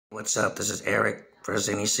What's up? This is Eric for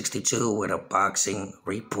Zenny62 with a boxing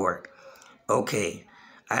report. Okay,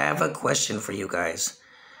 I have a question for you guys.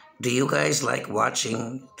 Do you guys like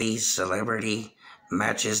watching these celebrity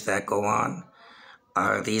matches that go on?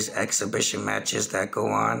 Are these exhibition matches that go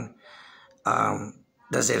on?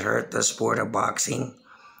 Does it hurt the sport of boxing?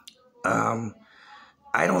 Um,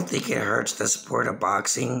 I don't think it hurts the sport of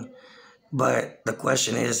boxing, but the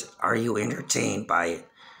question is, are you entertained by it?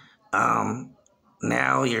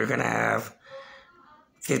 Now you're gonna have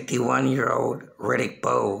 51-year-old Riddick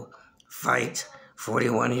Bowe fight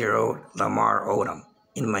 41-year-old Lamar Odom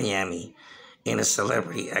in Miami in a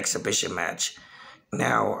celebrity exhibition match.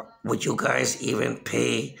 Now, would you guys even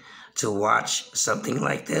pay to watch something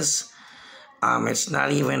like this? It's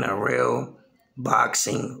not even a real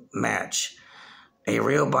boxing match. A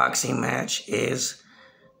real boxing match is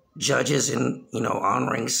judges on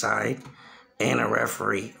ringside and a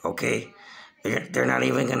referee, okay? They're not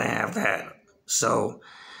even going to have that. So,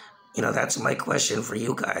 that's my question for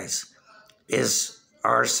you guys.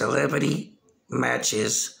 Are celebrity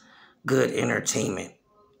matches good entertainment?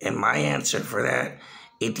 And my answer for that,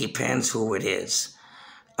 it depends who it is.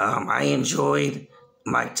 I enjoyed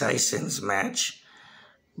Mike Tyson's match,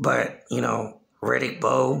 but, Riddick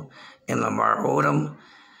Bowe and Lamar Odom,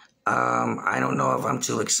 I don't know if I'm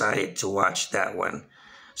too excited to watch that one.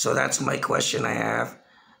 So that's my question I have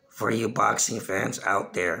for you boxing fans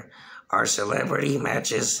out there. Are celebrity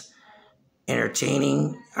matches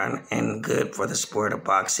entertaining and good for the sport of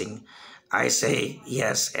boxing? I say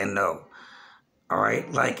yes and no. All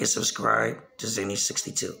right, like and subscribe to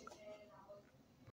Zenny62.